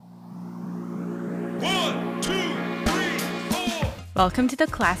Welcome to the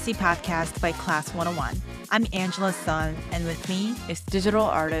Classy Podcast by Class 101. I'm Angela's son, and with me is digital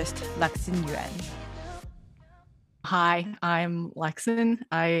artist Lexin Yuan. Hi, I'm Lexin.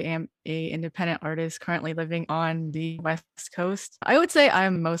 I am a independent artist currently living on the West Coast. I would say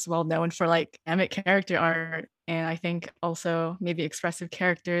I'm most well known for like dynamic character art, and I think also maybe expressive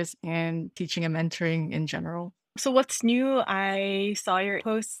characters and teaching and mentoring in general. So what's new? I saw your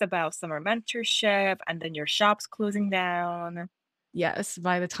posts about summer mentorship and then your shop's closing down. Yes,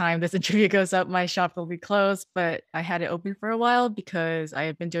 by the time this interview goes up, my shop will be closed, but I had it open for a while because I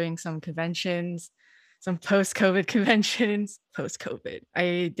have been doing some conventions, some post-COVID conventions, post-COVID.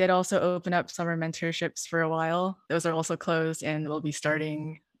 I did also open up summer mentorships for a while. Those are also closed and will be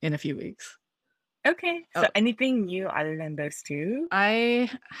starting in a few weeks. Okay, so anything new other than those two? I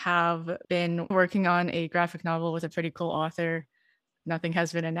have been working on a graphic novel with a pretty cool author. Nothing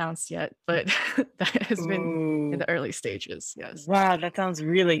has been announced yet, but that has been in the early stages. Yes. Wow, that sounds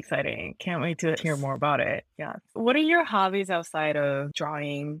really exciting. Can't wait to hear more about it. Yeah. What are your hobbies outside of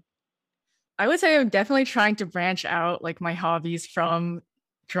drawing? I would say I'm definitely trying to branch out like my hobbies from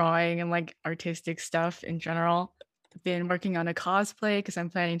drawing and like artistic stuff in general. I've been working on a cosplay because I'm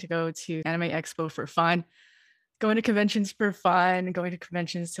planning to go to Anime Expo for fun. Going to conventions for fun, going to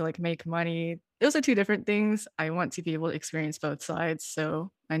conventions to like make money. Those are two different things. I want to be able to experience both sides.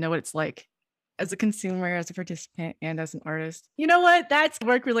 So I know what it's like as a consumer, as a participant, and as an artist. You know what? That's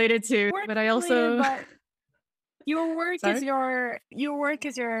work related too. But I also Your work Sorry?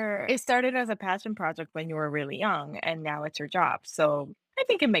 is it started as a passion project when you were really young and now it's your job. So I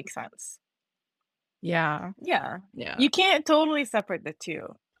think it makes sense. Yeah. Yeah. Yeah. You can't totally separate the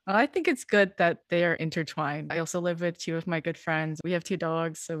two. I think it's good that they are intertwined. I also live with two of my good friends. We have two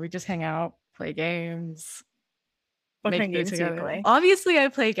dogs, so we just hang out, play games, What make kind of food games do you together. play? Obviously, I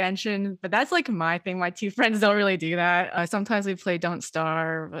play Genshin, but that's like my thing. My two friends don't really do that. Sometimes we play Don't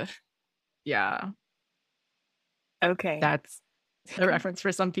Starve. Yeah, Okay. that's a reference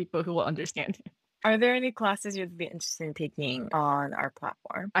for some people who will understand. Are there any classes you'd be interested in taking on our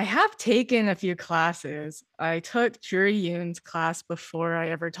platform? I have taken a few classes. I took Yuan's class before I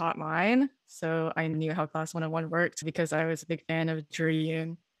ever taught mine, so I knew how Class 101 worked because I was a big fan of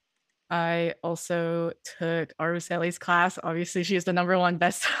Yuan. I also took Araceli's class. Obviously, she is the #1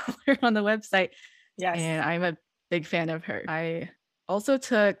 bestseller on the website, Yes. and I'm a big fan of her. I also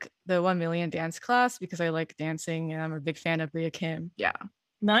took the 1 million dance class because I like dancing and I'm a big fan of Leah Kim. Yeah.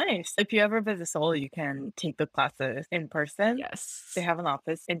 Nice. If you ever visit Seoul, you can take the classes in person. Yes. They have an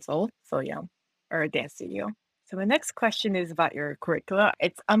office in Seoul, so yeah, or a dance studio. So my next question is about your curricula.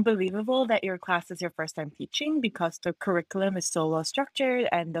 It's unbelievable that your class is your first time teaching because the curriculum is so well structured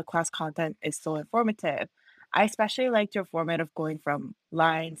and the class content is so informative. I especially liked your format of going from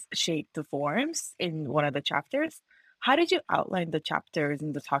lines, shape to forms in one of the chapters. How did you outline the chapters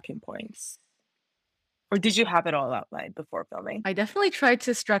and the talking points? Or did you have it all outlined before filming? I definitely tried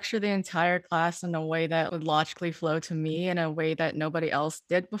to structure the entire class in a way that would logically flow to me in a way that nobody else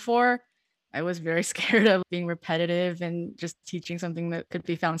did before. I was very scared of being repetitive and just teaching something that could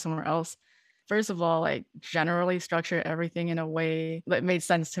be found somewhere else. First of all, like generally structure everything in a way that made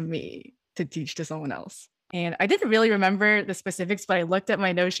sense to me to teach to someone else. And I didn't really remember the specifics, but I looked at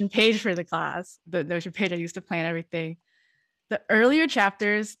my Notion page for the class, the Notion page I used to plan everything. The earlier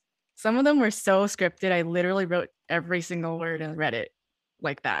chapters, some of them were so scripted. I literally wrote every single word and read it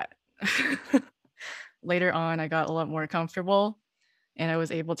like that. Later on, I got a lot more comfortable and I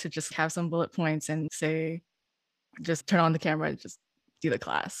was able to just have some bullet points and say, just turn on the camera and just do the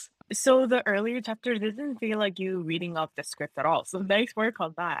class. So the earlier chapter didn't feel like you reading off the script at all. So nice work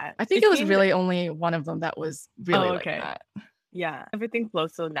on that. I think it was really only one of them that was really like that. Yeah, everything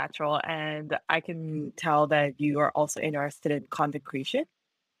flows so natural, and I can tell that you are also interested in content creation.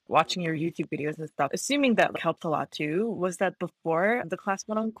 Watching your YouTube videos and stuff, assuming that helped a lot too. Was that before the Class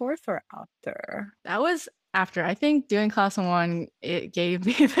 101 course or after? That was after. I think doing Class 101, it gave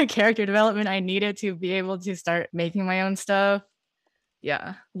me the character development I needed to be able to start making my own stuff.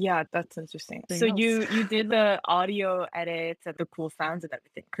 Yeah. Yeah, that's interesting. So you did the audio edits and the cool sounds and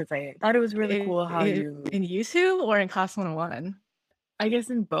everything because I thought it was really cool how you in YouTube or in Class 101. I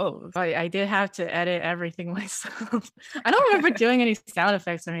guess in both. I did have to edit everything myself. I don't remember doing any sound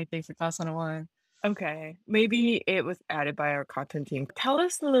effects or anything for Class 101. Okay, maybe it was added by our content team. Tell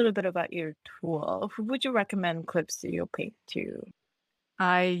us a little bit about your tool. Who would you recommend Clip Studio Paint to?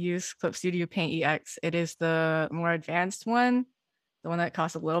 I use Clip Studio Paint EX. It is the more advanced one, the one that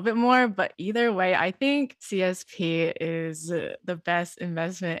costs a little bit more. But either way, I think CSP is the best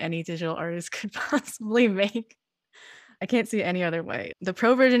investment any digital artist could possibly make. I can't see any other way. The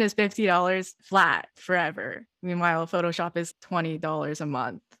pro version is $50 flat forever. Meanwhile, Photoshop is $20 a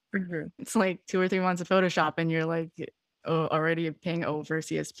month. Mhm. It's like 2 or 3 months of Photoshop, and you're like already paying over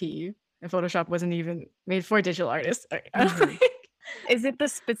CSP. And Photoshop wasn't even made for digital artists. Mhm. Is it the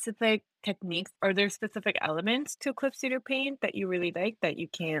specific techniques? Are there specific elements to Clip Studio Paint that you really like that you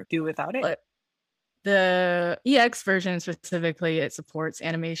can't do without it? But the EX version specifically, it supports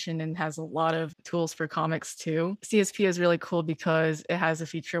animation and has a lot of tools for comics too. CSP is really cool because it has a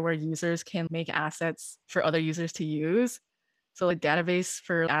feature where users can make assets for other users to use. So the database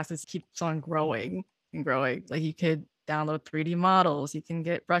for assets keeps on growing and growing. Like you could download 3D models, you can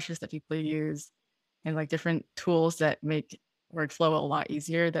get brushes that people use, and like different tools that make workflow a lot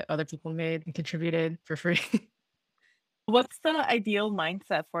easier that other people made and contributed for free. What's the ideal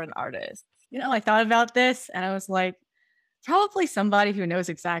mindset for an artist? I thought about this and I was like, probably somebody who knows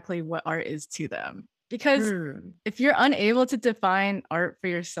exactly what art is to them. Because Hmm. if you're unable to define art for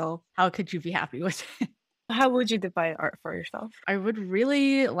yourself, how could you be happy with it? How would you define art for yourself? I would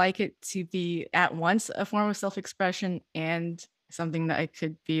really like it to be at once a form of self-expression and something that I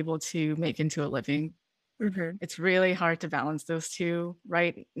could be able to make into a living. Mhm. It's really hard to balance those two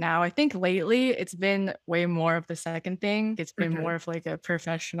right now. I think lately it's been way more of the second thing. It's been Mhm. more of like a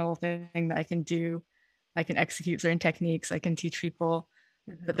professional thing that I can do. I can execute certain techniques. I can teach people,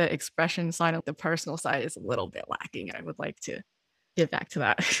 but Mhm. the expression side of the personal side is a little bit lacking. I would like to get back to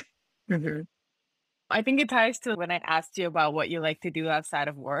that. Mhm. I think it ties to when I asked you about what you like to do outside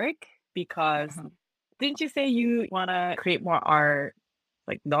of work, because Uh-huh. didn't you say you want to create more art,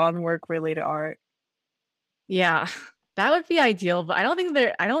 like non-work related art? Yeah, that would be ideal, but I don't think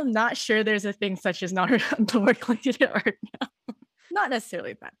I'm not sure there's a thing such as not work related art now. Not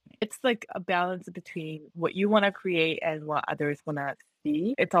necessarily a bad thing. It's like a balance between what you want to create and what others want to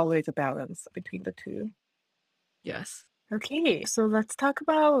see. It's always a balance between the two. Yes. Okay, so let's talk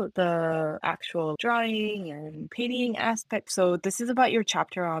about the actual drawing and painting aspect. So this is about your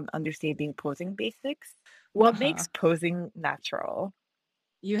chapter on understanding posing basics. What Uh-huh. makes posing natural?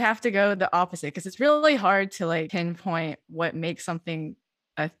 You have to go the opposite because it's really hard to like pinpoint what makes something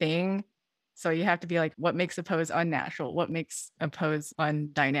a thing. So you have to be like, what makes a pose unnatural? What makes a pose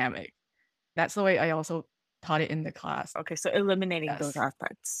undynamic? That's the way I also taught it in the class. Okay, so eliminating those Yes.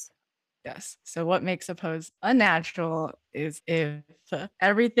 aspects. Yes. So what makes a pose unnatural is if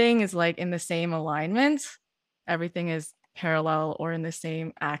everything is like in the same alignment, everything is parallel or in the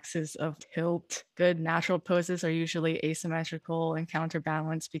same axis of tilt. Good natural poses are usually asymmetrical and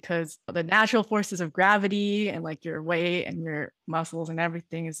counterbalanced because the natural forces of gravity and like your weight and your muscles and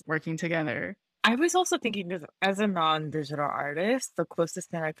everything is working together. I was also thinking this as a non-digital artist, the closest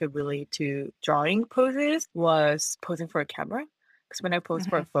thing I could relate to drawing poses was posing for a camera. Because when I pose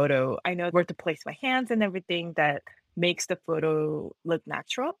for a Mhm. photo, I know where to place my hands and everything that makes the photo look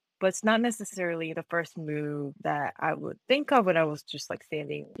natural. But it's not necessarily the first move that I would think of when I was just like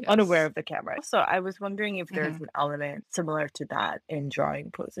standing unaware Yes. of the camera. So I was wondering if there's Mhm. an element similar to that in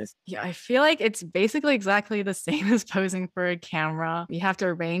drawing poses. Yeah, I feel like it's basically exactly the same as posing for a camera. You have to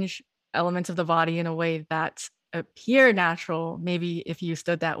arrange elements of the body in a way that appear natural. Maybe if you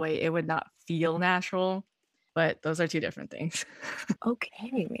stood that way, it would not feel natural, but those are two different things.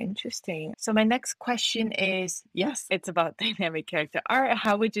 Okay, interesting. So my next question is, yes, it's about dynamic character art.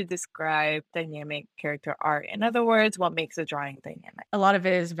 How would you describe dynamic character art? In other words, what makes a drawing dynamic? A lot of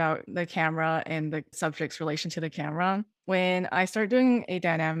it is about the camera and the subject's relation to the camera. When I start doing a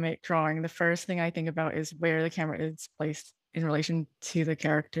dynamic drawing, the first thing I think about is where the camera is placed in relation to the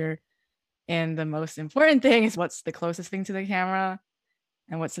character. And the most important thing is what's the closest thing to the camera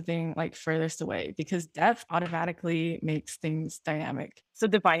and what's the thing like furthest away, because depth automatically makes things dynamic. So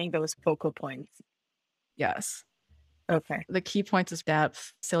defining those focal points. Yes. Okay. The key points is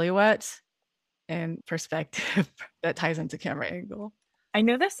depth, silhouette, and perspective that ties into camera angle. I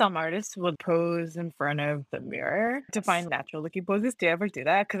know that some artists will pose in front of the mirror to find natural looking poses. Do you ever do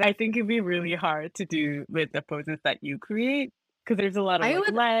that? Because I think it'd be really hard to do with the poses that you create. Because there's a lot of I like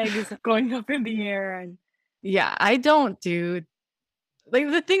would legs going up in the air and yeah, I don't do like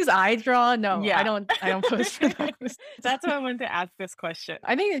the things I draw, no, yeah. I don't pose for those. That's why I wanted to ask this question.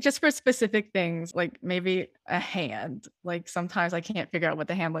 I think it's just for specific things, like maybe a hand. Like sometimes I can't figure out what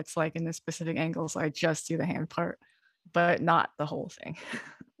the hand looks like in this specific angle, so I just do the hand part, but not the whole thing.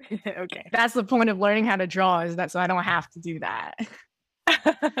 Okay. That's the point of learning how to draw, is that so I don't have to do that.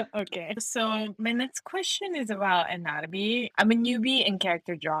 Okay. So my next question is about anatomy. I'm a newbie in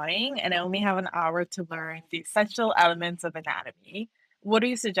character drawing and I only have an hour to learn the essential elements of anatomy. What do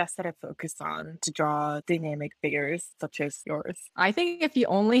you suggest that I focus on to draw dynamic figures such as yours? I think if you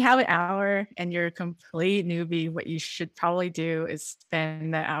only have an hour and you're a complete newbie, what you should probably do is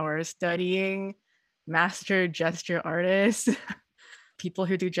spend the hour studying master gesture artists, people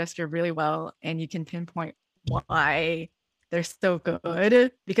who do gesture really well, and you can pinpoint why they're so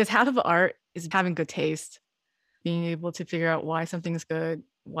good. Because half of art is having good taste, being able to figure out why something's good,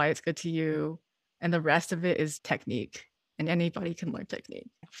 why it's good to you, and the rest of it is technique. And anybody can learn technique.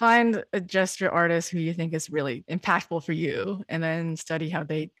 Find a gesture artist who you think is really impactful for you, and then study how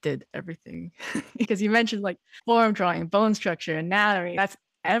they did everything. Because you mentioned like form drawing, bone structure, anatomy. That's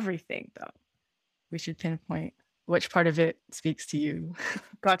everything, though. We should pinpoint which part of it speaks to you.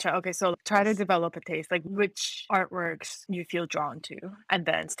 Gotcha. Okay, so try to Yes. develop a taste, like which artworks you feel drawn to, and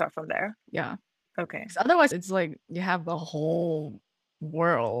then start from there. Yeah. Okay. 'Cause otherwise, it's like you have the whole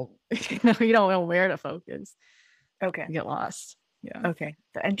world. You don't know where to focus. Okay. You get lost. Yeah. Okay.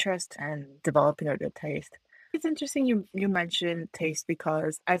 The interest and developing a good taste. It's interesting you mentioned taste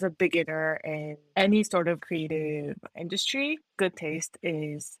because as a beginner in any sort of creative industry, good taste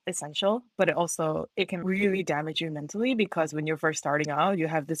is essential, but it can really damage you mentally because when you're first starting out, you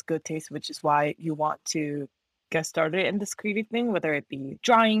have this good taste, which is why you want to get started in this creative thing, whether it be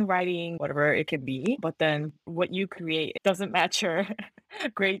drawing, writing, whatever it can be. But then what you create doesn't match your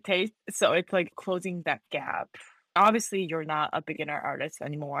great taste. So it's like closing that gap. Obviously, you're not a beginner artist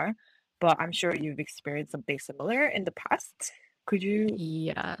anymore, but I'm sure you've experienced something similar in the past. Could you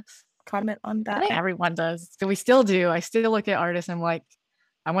Yes. comment on I that? think everyone does. So we still do. I still look at artists and I'm like,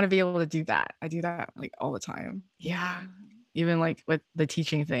 I want to be able to do that. I do that like all the time. Yeah. Even like with the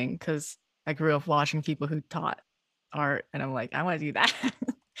teaching thing, because I grew up watching people who taught art and I'm like, I want to do that.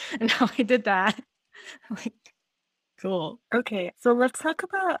 And now I did that. Like, cool. Okay, so let's talk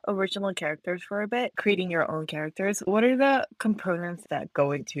about original characters for a bit, creating your own characters. What are the components that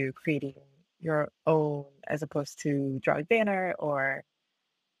go into creating your own as opposed to drawing banner or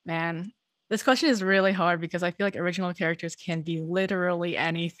Man, this question is really hard because I feel like original characters can be literally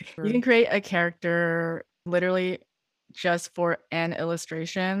anything. You can create a character literally just for an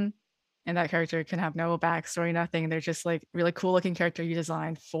illustration, and that character can have no backstory, nothing. They're just like really cool looking character you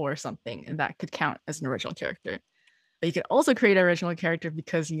designed for something, and that could count as an original character. But you could also create an original character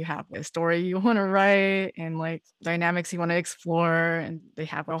because you have a story you want to write and like dynamics you want to explore, and they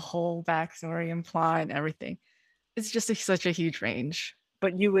have a whole backstory and plot and everything. It's just such a huge range.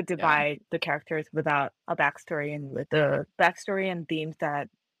 but you would Yeah. divide the characters without a backstory and with the backstory and themes that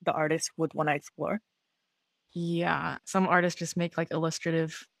the artist would want to explore. Yeah, some artists just make like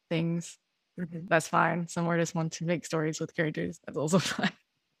illustrative things. Mhm. That's fine. Some artists want to make stories with characters. That's also fine.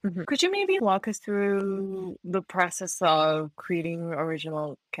 Could you maybe walk us through the process of creating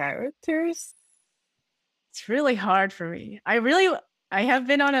original characters? It's really hard for me. I have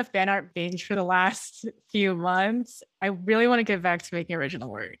been on a fan art binge for the last few months. I really want to get back to making original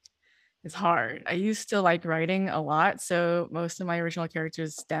work. It's hard. I used to like writing a lot, so most of my original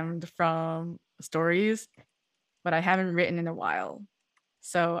characters stemmed from stories, but I haven't written in a while.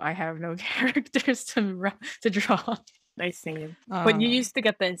 So I have no characters to draw. I see. But you Um, used to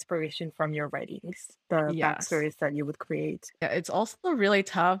get the inspiration from your writings, the yes. backstories that you would create. Yeah, it's also really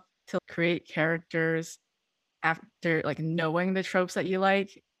tough to create characters after like knowing the tropes that you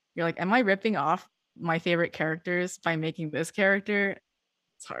like. You're like, am I ripping off my favorite characters by making this character?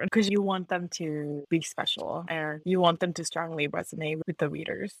 It's hard. Because you want them to be special and you want them to strongly resonate with the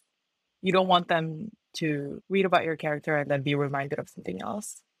readers. You don't want them to read about your character and then be reminded of something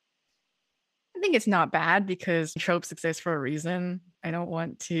else. I think it's not bad because tropes exist for a reason. I don't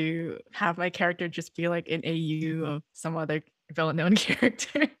want to have my character just be like an AU of some other villain-known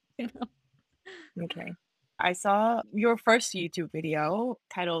character. You know? Okay. I saw your first YouTube video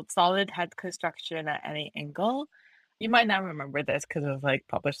titled Solid Head Construction at Any Angle. You might not remember this because it was like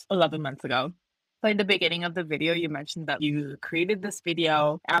published 11 months ago. But in the beginning of the video, you mentioned that you created this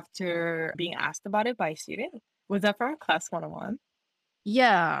video after being asked about it by a student. Was that for Class 101?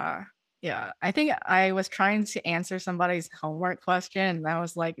 Yeah. Yeah. I think I was trying to answer somebody's homework question and I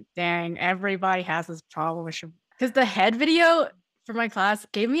was like, dang, everybody has this problem with because the head video for my class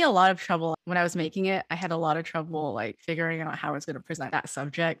gave me a lot of trouble when I was making it. I had a lot of trouble like figuring out how I was going to present that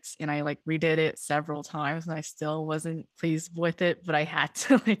subject. And I like redid it several times and I still wasn't pleased with it, but I had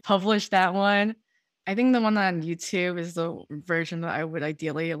to like publish that one. I think the one on YouTube is the version that I would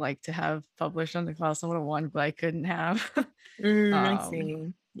ideally like to have published on the Class 101, but I couldn't have. I see.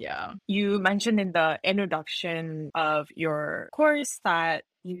 Yeah. You mentioned in the introduction of your course that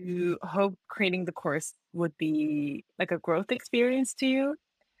you hope creating the course would be like a growth experience to you.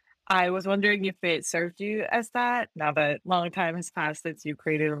 I was wondering if it served you as that now that long time has passed since you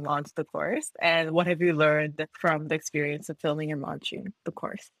created and launched the course. And what have you learned from the experience of filming and launching the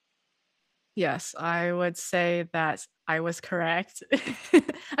course? Yes, I would say that I was correct. I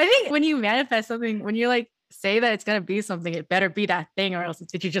think when you manifest something, when you like say that it's gonna be something, it better be that thing, or else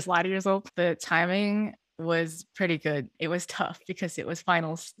did you just lie to yourself? The timing was pretty good. It was tough because it was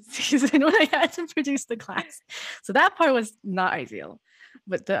finals season when I had to produce the class. So that part was not ideal.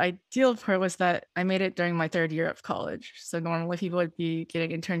 But the ideal part was that I made it during my third year of college. So normally people would be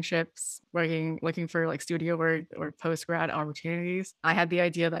getting internships, working, looking for like studio work or post grad opportunities. I had the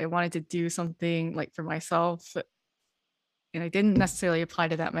idea that I wanted to do something like for myself, and I didn't necessarily apply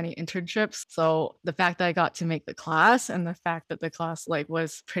to that many internships. So the fact that I got to make the class and the fact that the class like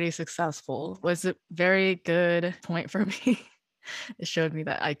was pretty successful was a very good point for me. It showed me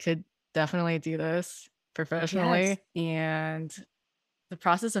that I could definitely do this Yes. professionally. And the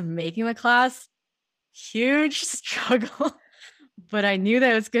process of making the class, huge struggle, but I knew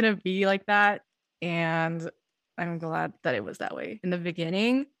that it was gonna be like that, and I'm glad that it was that way. In the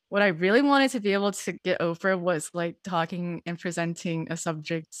beginning, what I really wanted to be able to get over was like talking and presenting a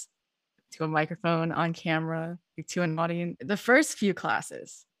subject to a microphone on camera, like, to an audience. The first few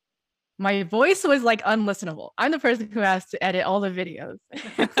classes, my voice was like unlistenable. I'm the person who has to edit all the videos.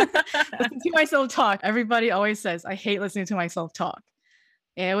 Listen to myself talk. Everybody always says I hate listening to myself talk.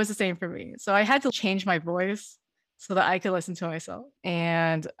 And it was the same for me. So I had to change my voice so that I could listen to myself.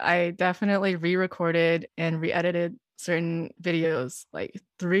 And I definitely re-recorded and re-edited certain videos like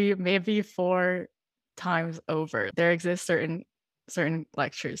 3, maybe 4 times over. There exist certain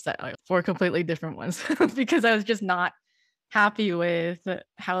lectures that are 4 completely different ones because I was just not happy with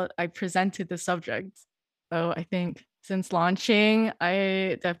how I presented the subject. So I think since launching,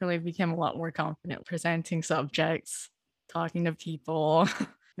 I definitely became a lot more confident presenting subjects, talking to people,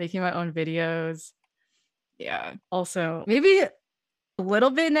 making my own videos. Yeah. Also, maybe a little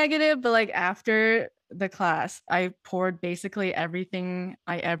bit negative, but like after the class, I poured basically everything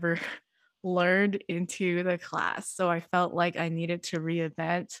I ever learned into the class. So I felt like I needed to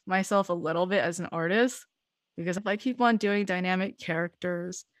reinvent myself a little bit as an artist because if I keep on doing dynamic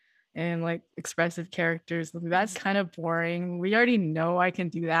characters and like expressive characters, that's kind of boring. We already know I can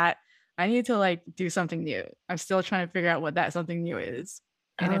do that. I need to like do something new. I'm still trying to figure out what that something new is.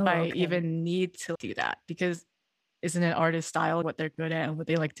 And if Oh, I okay. even need to do that, because isn't an artist style what they're good at and what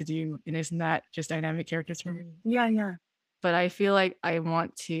they like to do? And isn't that just dynamic characters for me? Yeah, yeah. But I feel like I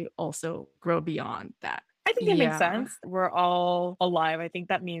want to also grow beyond that. I think it makes Yeah. sense. We're all alive. I think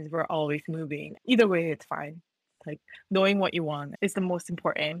that means we're always moving. Either way, it's fine. Like knowing what you want is the most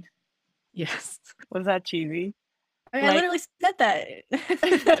important. Yes. Was that cheesy? I Like, literally said that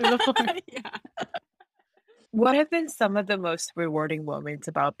before. yeah. What have been some of the most rewarding moments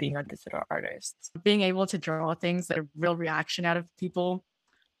about being a digital artist? Being able to draw things that are real reaction out of people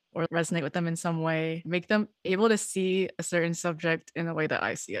or resonate with them in some way, make them able to see a certain subject in the way that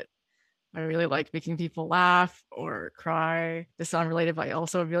I see it. I really like making people laugh or cry. This is unrelated, but I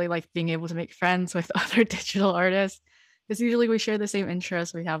also really like being able to make friends with other digital artists because usually we share the same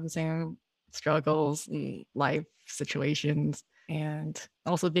interests, we have the same struggles and life situations. And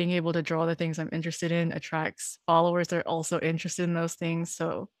also being able to draw the things I'm interested in attracts followers that are also interested in those things.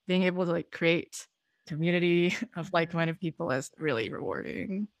 So being able to like create community of like-minded people is really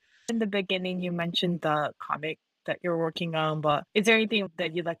rewarding. In the beginning, you mentioned the comic that you're working on, but is there anything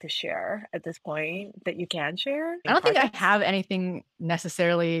that you'd like to share at this point that you can share I in don't think I projects? have anything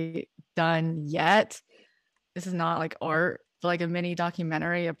necessarily done yet. This is not like art, but like a mini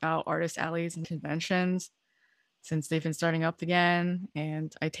documentary about artist alleys and conventions since they've been starting up again.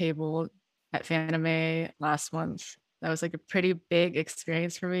 And I tabled at Fanime last month. That was like a pretty big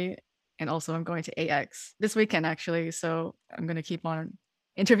experience for me. And also, I'm going to AX this weekend actually. So I'm going to keep on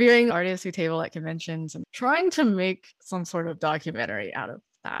interviewing artists who table at conventions and trying to make some sort of documentary out of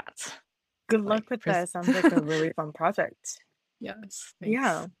that. Good Like, luck with that. Sounds like a really fun project. yes,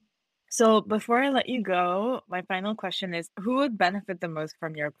 Yeah. thanks. So before I let you go, my final question is who would benefit the most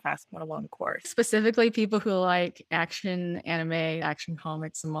from your Class 101 course? Specifically, people who like action anime, action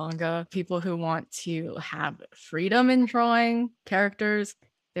comics, and manga, people who want to have freedom in drawing characters.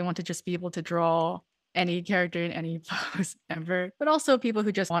 They want to just be able to draw any character in any pose ever, but also people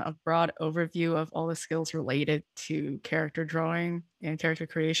who just want a broad overview of all the skills related to character drawing and character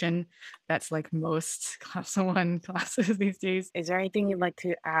creation. That's like most class one classes these days. Is there anything you'd like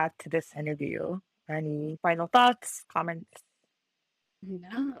to add to this interview? Any final thoughts, comments?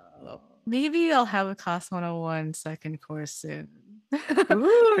 No. Maybe I'll have a class 101 second course soon.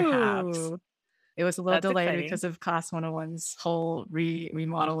 Perhaps. Ooh, It was a little That's delayed exciting. because of Class 101's whole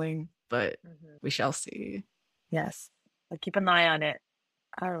remodeling, but Mhm. we shall see. Yes. I'll keep an eye on it.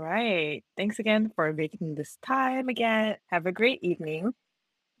 All right. Thanks again for making this time again. Have a great evening.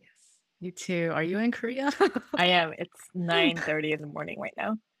 Yes. You too. Are you in Korea? I am. It's 9:30 in the morning right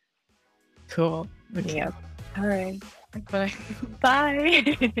now. Cool. Okay. Yeah. All right. Bye.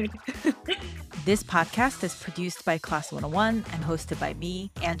 Bye. This podcast is produced by Class 101 and hosted by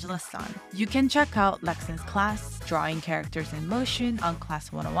me, Angela Sun. You can check out Lexin's class, Drawing Characters in Motion, on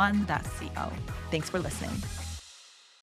class101.co. Thanks for listening.